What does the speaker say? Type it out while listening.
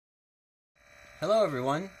Hello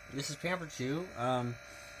everyone, this is Pamperchu. I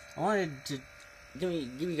wanted to give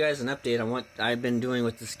you guys an update on what I've been doing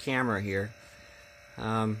with this camera here.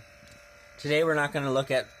 Today we're not going to look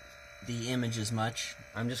at the images much.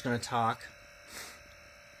 I'm just going to talk.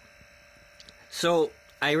 So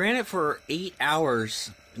I ran it for 8 hours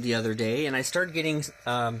the other day, and I started getting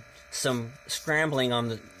some scrambling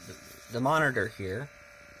on the monitor here.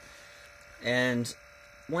 And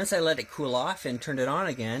once I let it cool off and turned it on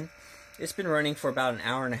again, it's been running for about an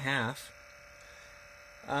hour and a half.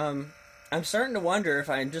 I'm starting to wonder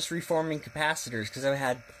if I'm just reforming capacitors, because I've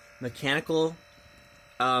had mechanical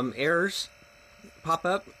errors pop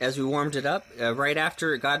up as we warmed it up. Right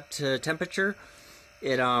after it got to temperature,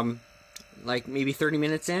 it like maybe 30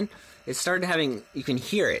 minutes in, it started having, you can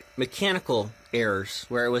hear it, mechanical errors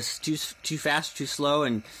where it was too fast, too slow,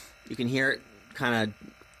 and you can hear it kind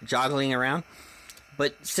of joggling around.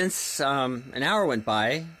 But since an hour went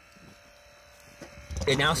by,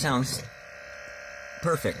 it now sounds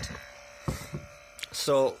perfect.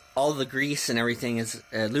 So all the grease and everything is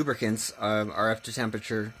lubricants are up to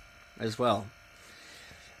temperature as well.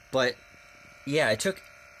 But yeah, it took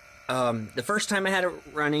the first time I had it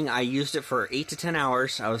running, I used it for 8 to 10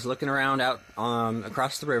 hours. I was looking around out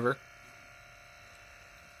across the river,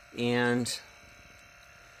 and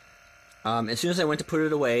as soon as I went to put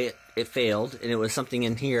it away, it failed, and it was something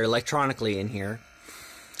in here, electronically in here.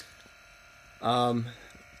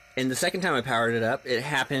 And the second time I powered it up, it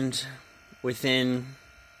happened within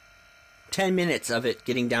 10 minutes of it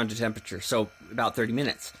getting down to temperature, so about 30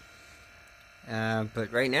 minutes.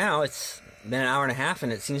 But right now, it's been an hour and a half,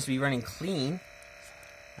 and it seems to be running clean.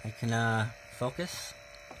 I can focus.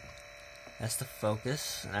 That's the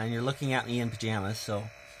focus. And you're looking at me in pajamas, so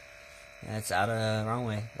yeah, it's out of the wrong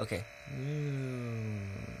way. Okay.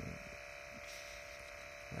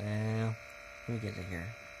 Well, let me get it here.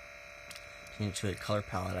 Change to a color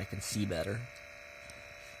palette I can see better.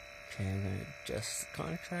 Okay, I'm going to adjust the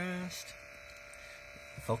contrast.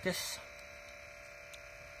 Focus.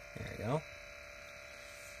 There we go.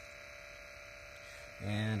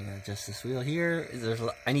 And I'm going to adjust this wheel here.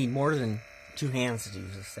 I need more than 2 hands to do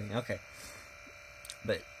this thing. Okay.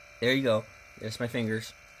 But there you go. There's my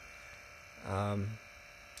fingers.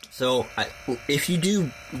 So if you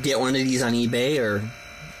do get one of these on eBay, or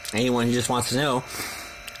anyone who just wants to know,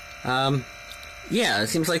 yeah, it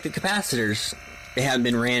seems like the capacitors, they haven't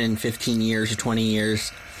been ran in 15 years or 20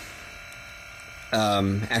 years.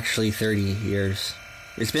 Actually 30 years.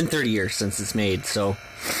 It's been 30 years since it's made, so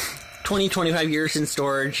 20, 25 years in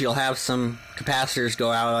storage, you'll have some capacitors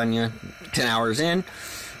go out on you 10 hours in,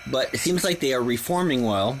 but it seems like they are reforming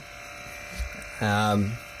well.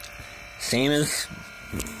 Same as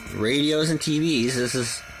radios and TVs, this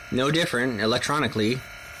is no different electronically.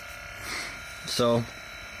 So,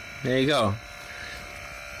 there you go.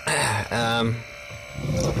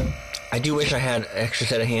 I do wish I had an extra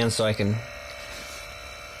set of hands so I can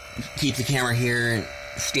keep the camera here and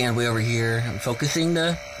stand way over here. I'm focusing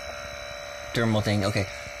the thermal thing. Okay,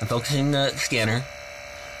 I'm focusing the scanner,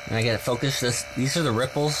 and I get it focused. These are the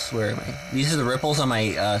ripples. Where am I? These are the ripples on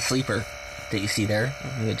my sleeper that you see there.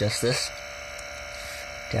 Let me adjust this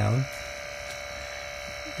down.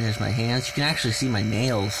 There's my hands. You can actually see my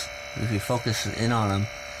nails if you focus in on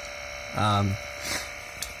them.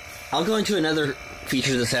 I'll go into another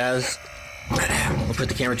feature this has. We'll put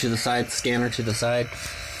the camera to the side, scanner to the side.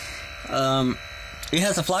 It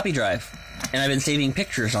has a floppy drive, and I've been saving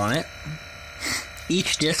pictures on it.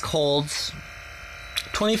 Each disc holds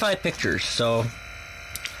 25 pictures, so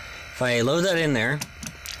if I load that in there,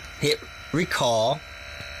 hit recall.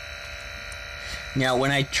 Now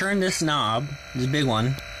when I turn this knob, this big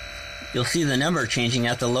one, you'll see the number changing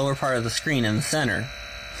at the lower part of the screen in the center.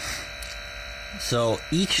 So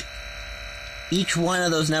each one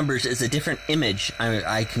of those numbers is a different image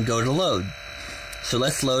I can go to load. So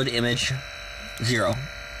let's load image 0.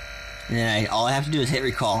 And then all I have to do is hit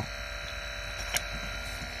recall.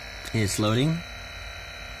 It's loading.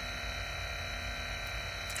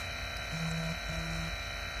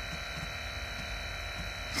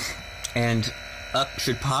 And up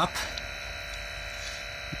should pop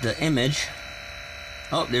the image.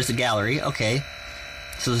 Oh, there's the gallery. Okay.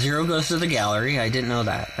 So 0 goes to the gallery. I didn't know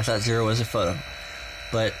that. I thought 0 was a photo.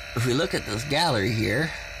 But if we look at this gallery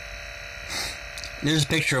here, there's a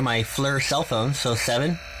picture of my FLIR cell phone. So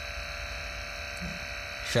 7.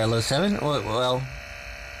 Should I load 7? Oh, well,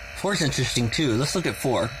 4 is interesting too. Let's look at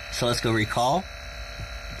 4. So let's go recall.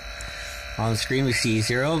 On the screen we see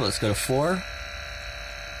 0. Let's go to 4.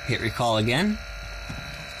 Hit recall again.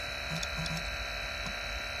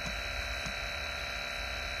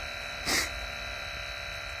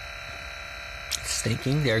 it's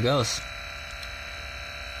thinking. There it goes.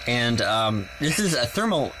 And this is a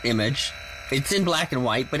thermal image. It's in black and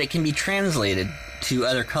white, but it can be translated to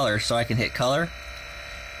other colors. So I can hit color.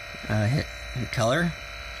 Hit color.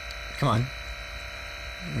 Come on.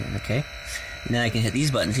 Okay. And then I can hit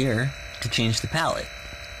these buttons here to change the palette.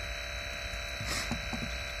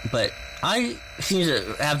 But I seem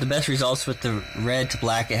to have the best results with the red to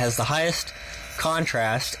black. It has the highest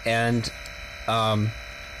contrast, and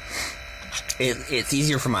it's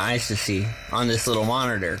easier for my eyes to see on this little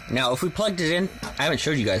monitor. Now, if we plugged it in, I haven't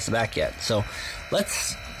showed you guys the back yet, so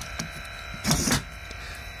let's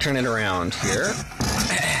turn it around here.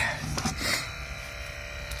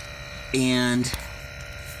 And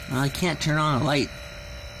I can't turn on a light.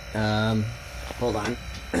 Hold on.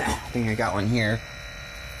 I think I got one here.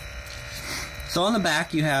 So on the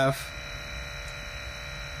back you have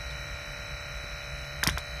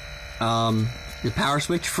the power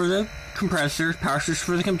switch for the compressor, power switch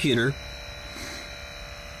for the computer.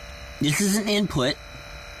 This is an input.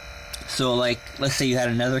 So like, let's say you had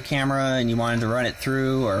another camera and you wanted to run it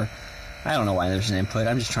through, or I don't know why there's an input.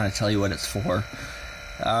 I'm just trying to tell you what it's for.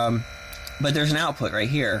 But there's an output right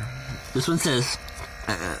here. This one says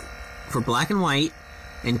for black and white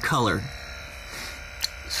and color.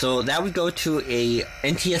 So that would go to a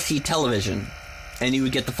NTSC television, and you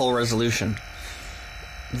would get the full resolution.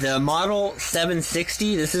 The Model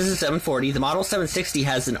 760, this is a 740. The Model 760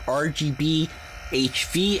 has an RGB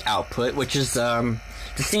HV output, which is the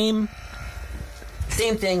same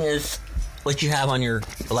thing as what you have on your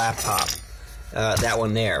laptop. That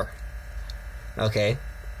one there. Okay.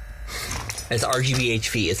 It's RGB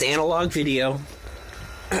HV. It's analog video,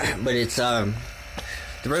 but it's the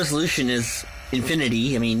resolution is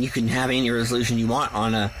infinity. I mean, you can have any resolution you want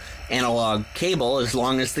on a analog cable as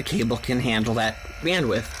long as the cable can handle that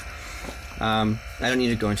bandwidth. I don't need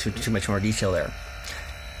to go into too much more detail there,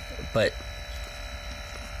 but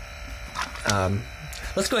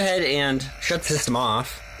let's go ahead and shut the system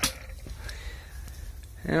off,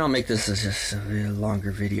 and I'll make this just a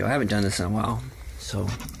longer video. I haven't done this in a while, so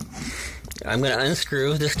I'm going to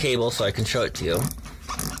unscrew this cable so I can show it to you.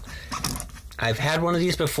 I've had one of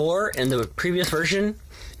these before, and the previous version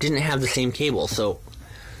didn't have the same cable, so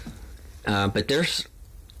but there's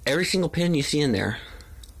every single pin you see in there.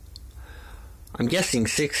 I'm guessing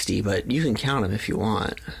 60, but you can count them if you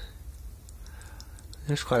want.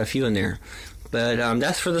 There's quite a few in there, but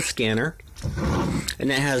that's for the scanner,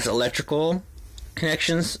 and it has electrical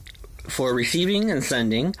connections for receiving and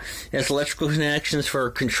sending. It has electrical connections for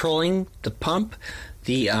controlling the pump,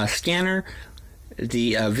 the scanner,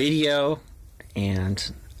 the video,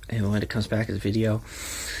 and when it comes back as video,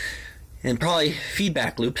 and probably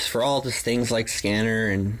feedback loops for all these things like scanner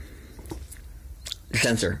and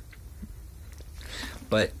sensor.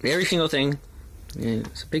 But every single thing,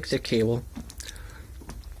 it's a big thick cable,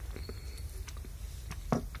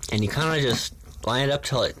 and you kind of just line it up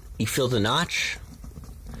till you feel the notch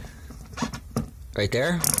right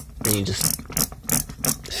there, then you just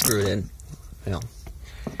screw it in. You know,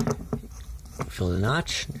 feel the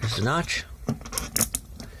notch. There's the notch.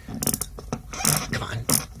 Come on.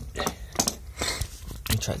 Let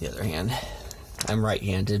me try the other hand. I'm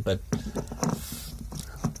right-handed, but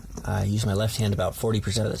I use my left hand about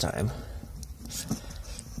 40% of the time.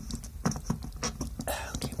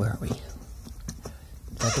 Okay, where are we? Is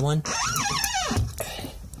that the one?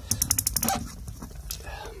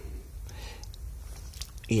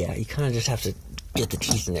 Yeah, you kind of just have to get the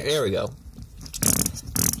teeth in there. There we go.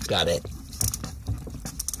 Got it.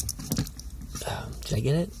 Did I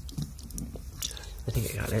get it? I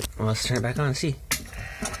think I got it. Well, let's turn it back on and see.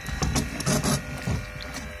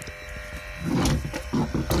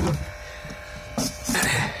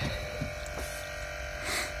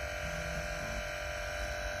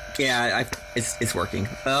 Yeah, it's working.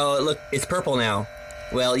 Oh, look, it's purple now.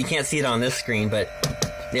 Well, you can't see it on this screen, but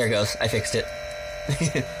there it goes. I fixed it.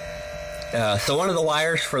 So one of the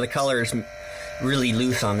wires for the color is really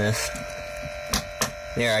loose on this.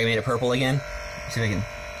 There, I made it purple again. See if I can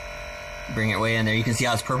bring it way in there. You can see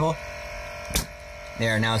how it's purple.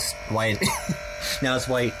 There, now it's white. Now it's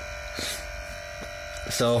white.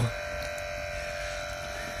 So,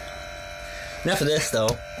 enough of this, though.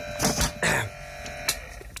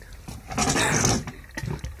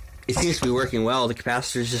 It seems to be working well. The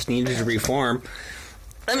capacitors just needed to reform.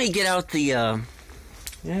 Let me get out the...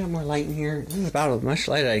 yeah, more light in here. This is about as much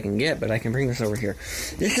light as I can get, but I can bring this over here.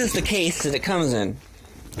 This is the case that it comes in.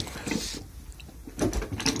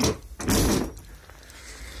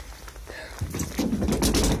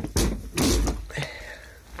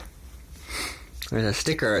 There's a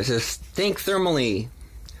sticker. It says, "Think thermally."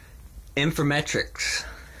 Informatics,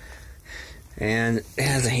 and it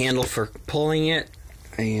has a handle for pulling it,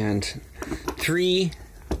 and 3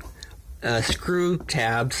 screw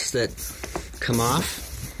tabs that come off.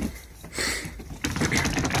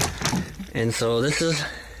 And so this is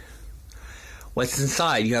what's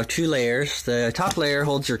inside. You have 2 layers. The top layer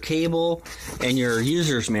holds your cable and your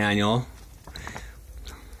user's manual.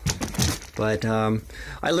 But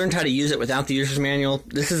I learned how to use it without the user's manual.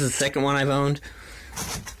 This is the second one I've owned.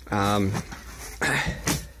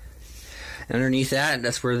 Underneath that,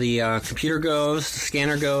 that's where the computer goes, the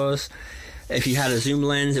scanner goes. If you had a zoom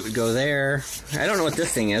lens, it would go there. I don't know what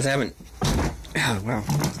this thing is. I haven't... Oh, wow,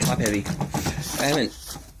 top heavy. I haven't...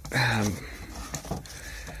 I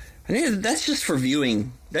think that's just for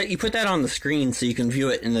viewing. That you put that on the screen so you can view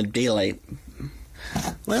it in the daylight.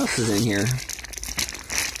 What else is in here?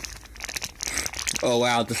 Oh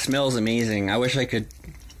wow, the smell's amazing. I wish I could.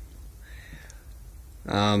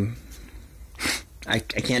 I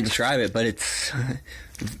can't describe it, but it's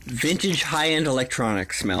vintage high-end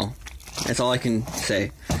electronics smell. That's all I can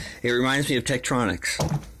say. It reminds me of Tektronix.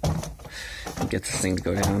 Get this thing to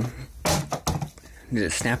go down. Did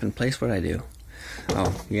it snap in place? What'd I do?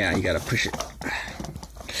 Oh, yeah, you gotta push it.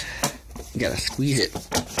 You gotta squeeze it.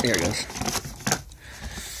 There it goes.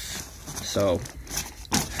 So,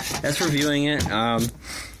 that's reviewing it.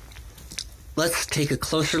 Let's take a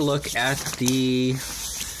closer look at the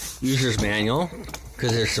user's manual,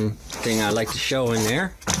 because there's something I'd like to show in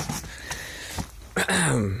there.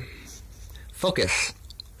 Focus.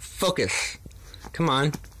 Focus. Come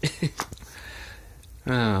on.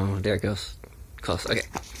 Oh, there it goes. Close. Okay.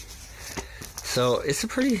 So it's a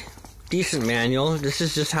pretty decent manual. This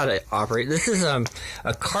is just how to operate. This is a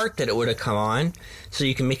cart that it would have come on, so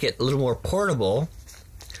you can make it a little more portable.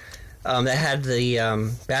 That had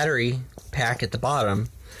the battery pack at the bottom.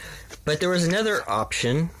 But there was another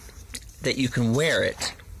option that you can wear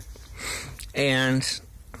it. And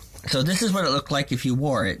so this is what it looked like if you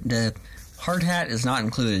wore it. The hard hat is not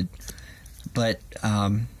included. But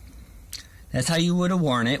that's how you would have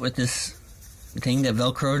worn it, with this thing that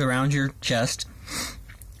velcroed around your chest.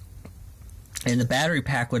 And the battery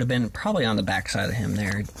pack would have been probably on the back side of him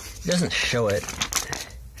there. It doesn't show it,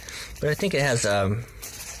 but I think it has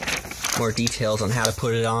more details on how to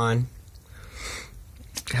put it on,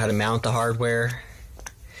 how to mount the hardware.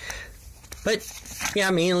 But yeah,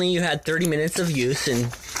 mainly you had 30 minutes of use, and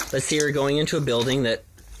let's say you're going into a building that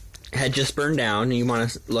had just burned down and you want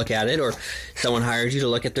to look at it, or someone hired you to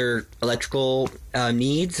look at their electrical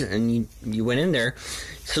needs, and you went in there.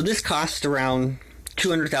 So this cost around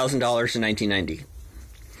 $200,000 in 1990.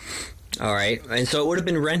 All right, and so it would have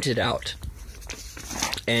been rented out,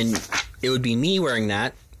 and it would be me wearing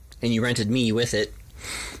that, and you rented me with it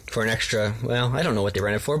for an extra, well, I don't know what they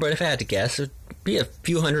rented for, but if I had to guess, it would be a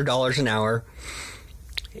few $100s an hour.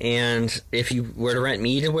 And if you were to rent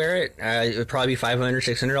me to wear it, it would probably be $500,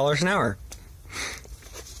 $600 an hour.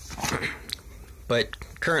 But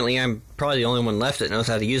currently, I'm probably the only one left that knows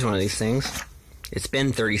how to use one of these things. It's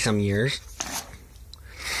been 30-some years.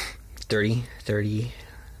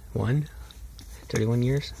 31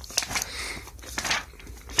 years.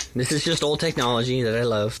 This is just old technology that I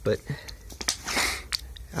love, but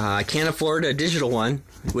I can't afford a digital one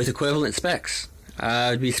with equivalent specs.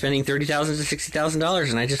 I'd be spending $30,000 to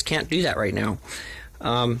 $60,000, and I just can't do that right now.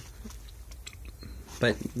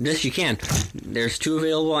 But this you can. There's 2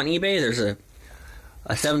 available on eBay. There's a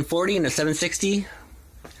 740 and a 760.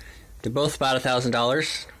 They're both about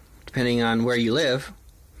 $1,000, depending on where you live.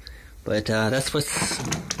 But this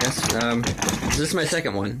is my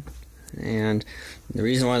second one, and the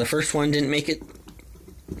reason why the first one didn't make it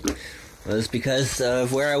was because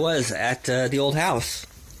of where I was at the old house.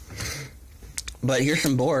 But here's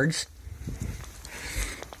some boards.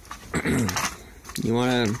 You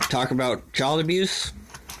want to talk about child abuse?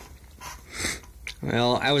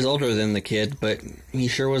 Well, I was older than the kid, but he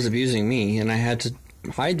sure was abusing me, and I had to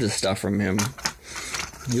hide this stuff from him.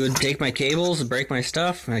 He would take my cables and break my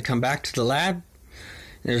stuff, and I'd come back to the lab.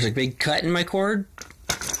 There's a big cut in my cord,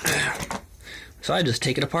 so I just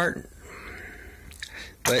take it apart.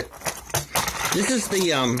 But this is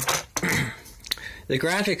the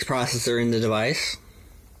graphics processor in the device,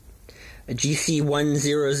 a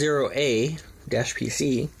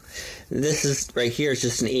GC100A-PC. This is right here. It's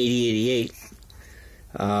just an 8088.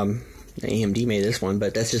 AMD made this one,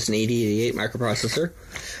 but that's just an 8088 microprocessor.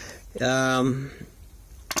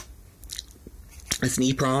 It's an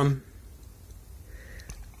EEPROM.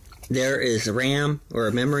 There is a RAM or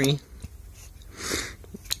a memory.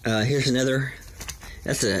 Here's another.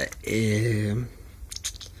 That's a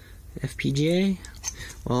FPGA.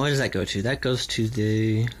 Well, what does that go to? That goes to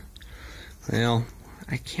the well,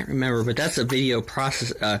 I can't remember, but that's a video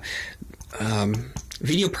processing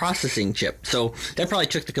chip. So that probably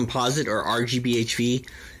took the composite or RGBHV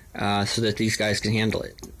so that these guys can handle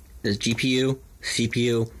it. There's GPU,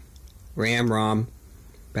 CPU, RAM, ROM,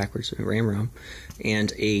 backwards, RAM, ROM,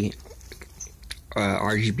 and a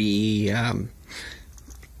RGB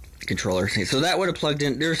controller. So that would have plugged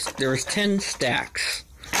in. There's 10 stacks.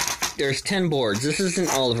 There's 10 boards. This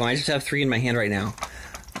isn't all of them. I just have 3 in my hand right now.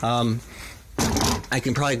 I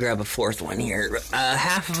can probably grab a 4th one here.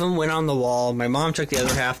 Half of them went on the wall. My mom took the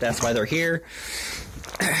other half. That's why they're here.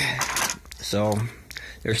 So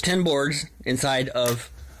there's 10 boards inside of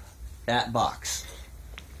that box.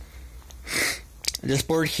 This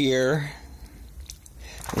board here,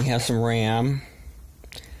 we have some RAM.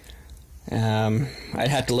 I'd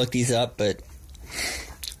have to look these up, but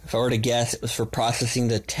if I were to guess, it was for processing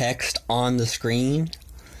the text on the screen.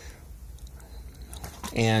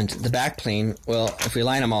 And the backplane, well, if we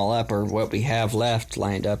line them all up, or what we have left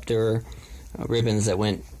lined up, there are ribbons that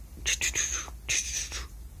went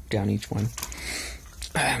down each one.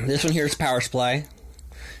 This one here is power supply.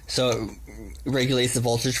 So it regulates the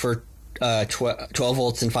voltage for 12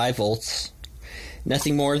 volts and 5 volts.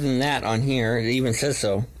 Nothing more than that on here. It even says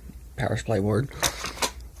so. Power supply board.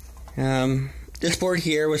 This board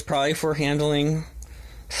here was probably for handling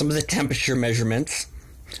some of the temperature measurements.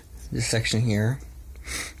 This section here,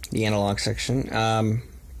 the analog section, and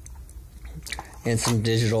some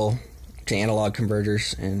digital to analog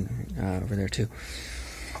converters and over there too.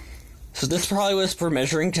 So this probably was for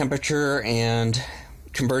measuring temperature and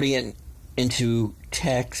converting it into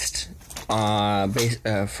text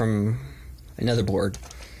from another board.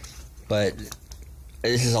 But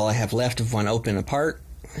this is all I have left of one open apart.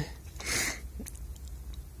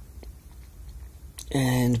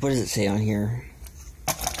 And what does it say on here?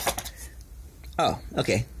 Oh,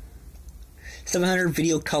 okay. 700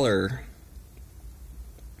 video color.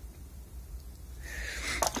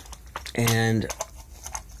 And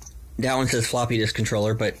that one says floppy disk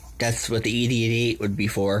controller, but that's what the ED88 would be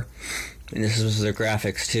for. And this was the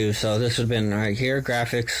graphics too. So this would have been right here,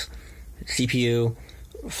 graphics, CPU,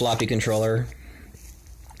 floppy controller.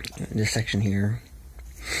 This section here.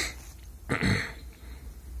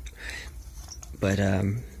 But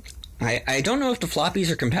I don't know if the floppies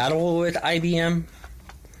are compatible with IBM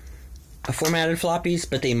formatted floppies,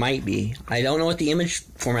 but they might be. I don't know what the image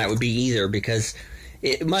format would be either, because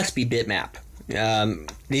it must be bitmap.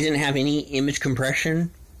 They didn't have any image compression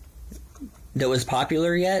that was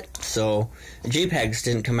popular yet, so JPEGs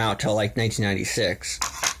didn't come out till like 1996.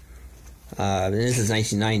 This is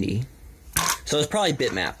 1990. So it's probably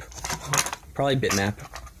bitmap. Probably bitmap.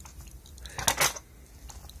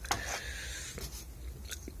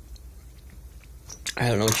 I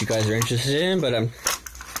don't know what you guys are interested in, but I'm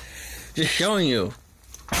just showing you.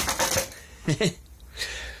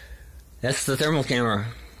 That's the thermal camera.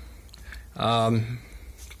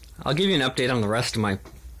 I'll give you an update on the rest of my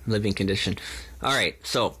living condition. Alright,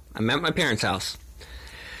 so I'm at my parents' house.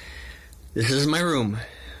 This is my room.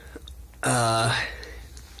 I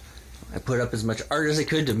put up as much art as I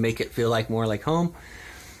could to make it feel like more like home.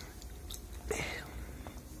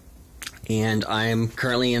 And I'm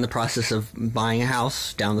currently in the process of buying a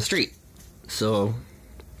house down the street. So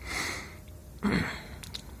my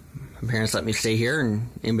parents let me stay here and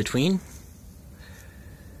in between.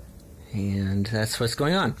 And that's what's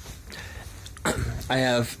going on. I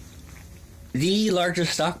have the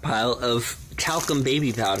largest stockpile of talcum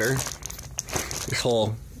baby powder. This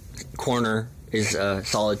whole corner is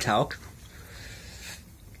solid talc.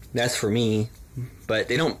 That's for me, but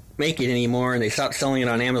they don't make it anymore, and they stopped selling it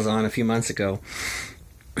on Amazon a few months ago.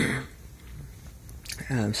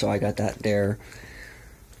 So I got that there.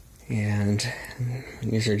 And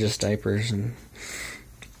these are just diapers and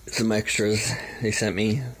some extras they sent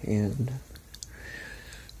me, and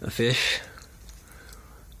a fish,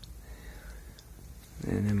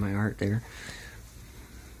 and then my art there.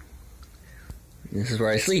 This is where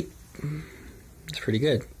I sleep. It's pretty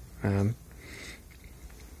good. And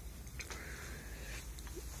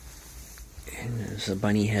there's a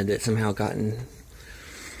bunny head that somehow gotten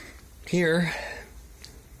here.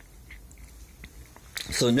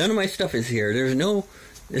 So none of my stuff is here. There's no.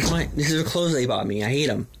 This is the clothes they bought me. I hate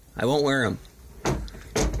them. I won't wear them.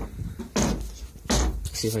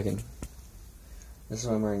 Let's see if I can. This is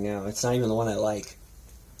what I'm wearing now. It's not even the one I like.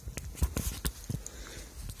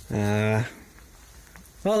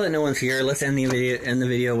 Well, that no one's here. Let's end the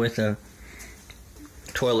video with a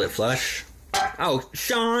toilet flush. Oh,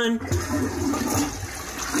 Sean!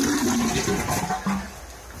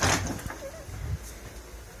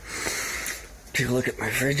 take a look at my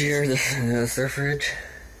fridge here. That's their fridge.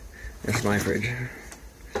 That's my fridge.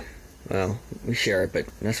 Well, we share it, but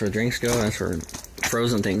that's where drinks go. That's where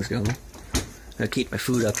frozen things go. I keep my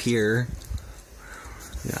food up here.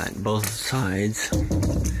 Got both sides.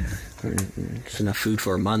 It's enough food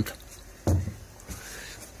for a month.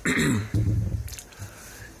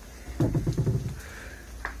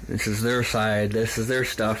 This is their side. This is their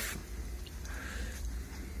stuff.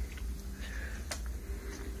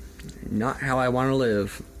 Not how I want to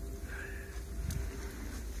live.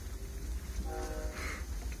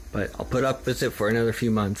 But I'll put up with it for another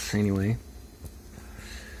few months anyway.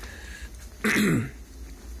 I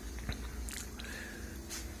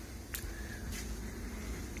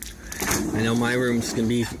know my room's can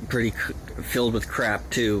be pretty filled with crap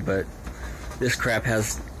too, but this crap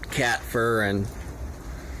has cat fur and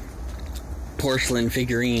porcelain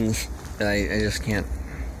figurines that I just can't.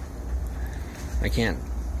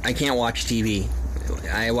 I can't watch TV.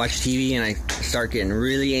 I watch TV and I start getting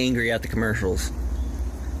really angry at the commercials.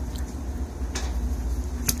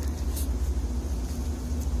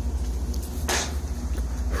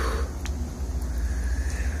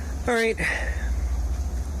 Alright.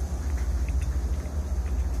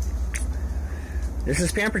 This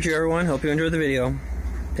is Pamperchu, everyone. Hope you enjoyed the video.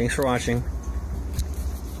 Thanks for watching.